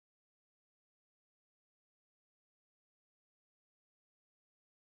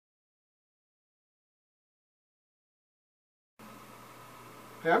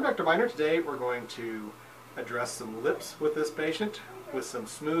Hey, I'm Dr. Miner. Today we're going to address some lips with this patient with some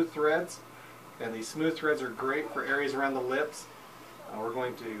smooth threads. And these smooth threads are great for areas around the lips. We're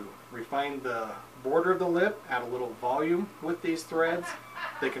going to refine the border of the lip, add a little volume with these threads.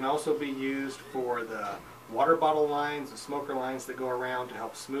 They can also be used for the water bottle lines, the smoker lines that go around to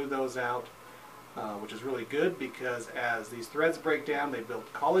help smooth those out, which is really good because as these threads break down, they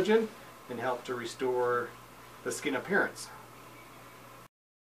build collagen and help to restore the skin appearance.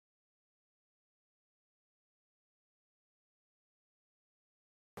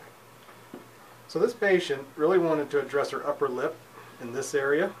 So this patient really wanted to address her upper lip in this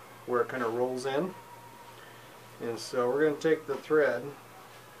area where it kind of rolls in. And so we're going to take the thread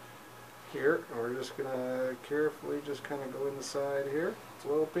here and we're just going to carefully just kind of go in the side here. It's a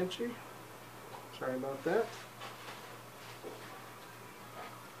little pinchy. Sorry about that.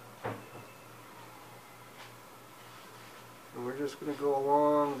 And we're just going to go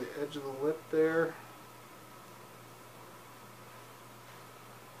along the edge of the lip there.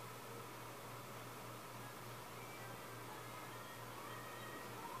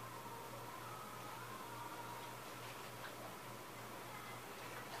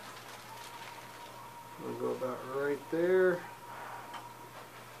 We'll go about right there.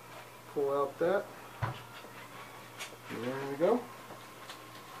 Pull out that. And there we go.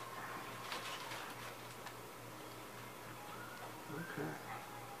 Okay.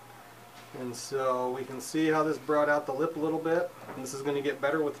 And so we can see how this brought out the lip a little bit. And this is going to get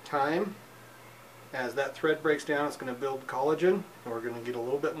better with time. As that thread breaks down, it's going to build collagen, and we're going to get a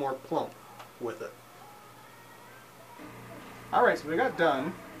little bit more plump with it. Alright, so we got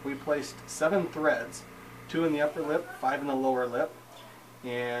done. We placed 7 threads, 2 in the upper lip, 5 in the lower lip.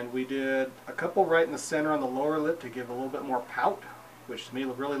 And we did a couple right in the center on the lower lip to give a little bit more pout, which to me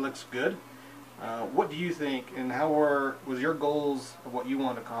really looks good. What do you think, and how was your goals of what you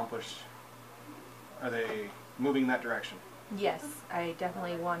want to accomplish? Are they moving in that direction? Yes, I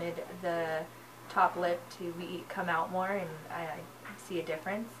definitely wanted the top lip to come out more, and I see a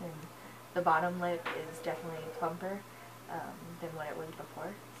difference, and the bottom lip is definitely plumper than what it was before,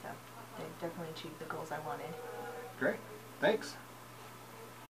 so they definitely achieved the goals I wanted. Great, thanks.